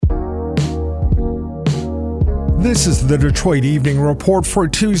This is the Detroit Evening Report for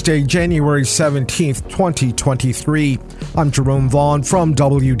Tuesday, January 17th, 2023. I'm Jerome Vaughn from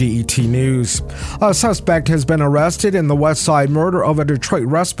WDET News. A suspect has been arrested in the West Side murder of a Detroit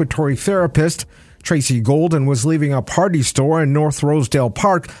respiratory therapist. Tracy Golden was leaving a party store in North Rosedale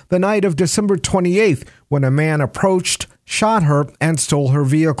Park the night of December 28th when a man approached, shot her, and stole her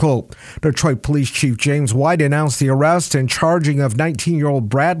vehicle. Detroit Police Chief James White announced the arrest and charging of 19-year-old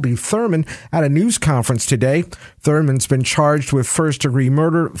Bradley Thurman at a news conference today. Thurman's been charged with first-degree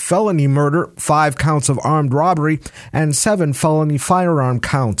murder, felony murder, 5 counts of armed robbery, and 7 felony firearm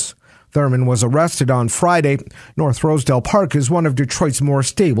counts. Thurman was arrested on Friday. North Rosedale Park is one of Detroit's more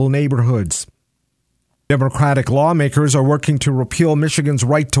stable neighborhoods. Democratic lawmakers are working to repeal Michigan's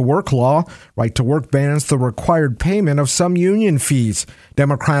right-to-work law. Right-to-work bans the required payment of some union fees.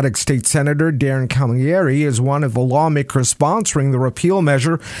 Democratic State Senator Darren Camilleri is one of the lawmakers sponsoring the repeal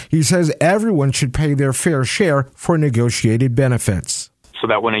measure. He says everyone should pay their fair share for negotiated benefits. So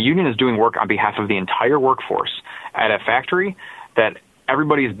that when a union is doing work on behalf of the entire workforce at a factory, that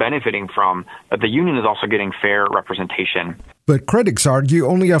everybody is benefiting from, that the union is also getting fair representation. But critics argue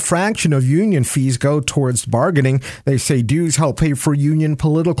only a fraction of union fees go towards bargaining. They say dues help pay for union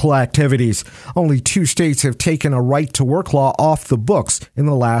political activities. Only 2 states have taken a right-to-work law off the books in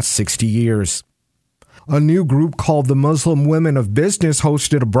the last 60 years. A new group called the Muslim Women of Business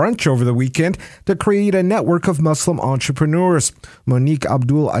hosted a brunch over the weekend to create a network of Muslim entrepreneurs. Monique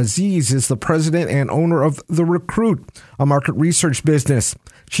Abdul Aziz is the president and owner of The Recruit, a market research business.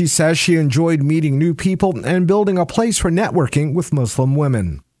 She says she enjoyed meeting new people and building a place for networking with Muslim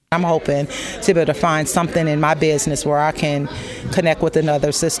women. I'm hoping to be able to find something in my business where I can connect with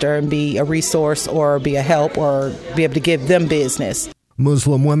another sister and be a resource or be a help or be able to give them business.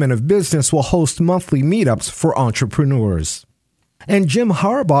 Muslim Women of Business will host monthly meetups for entrepreneurs. And Jim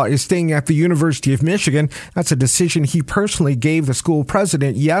Harbaugh is staying at the University of Michigan. That's a decision he personally gave the school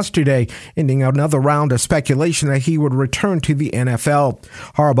president yesterday, ending another round of speculation that he would return to the NFL.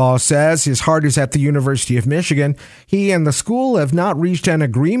 Harbaugh says his heart is at the University of Michigan. He and the school have not reached an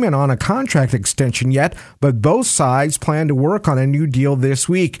agreement on a contract extension yet, but both sides plan to work on a new deal this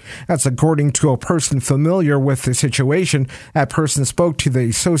week. That's according to a person familiar with the situation. That person spoke to the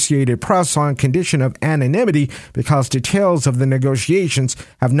Associated Press on condition of anonymity because details of the negotiations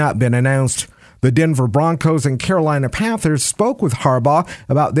have not been announced. The Denver Broncos and Carolina Panthers spoke with Harbaugh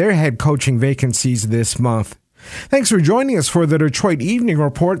about their head coaching vacancies this month. Thanks for joining us for the Detroit Evening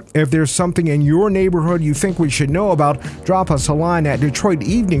Report. If there's something in your neighborhood you think we should know about, drop us a line at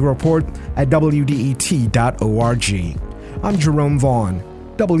DetroitEveningReport@WDET.org. I'm Jerome Vaughn,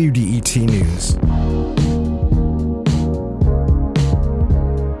 WDET News.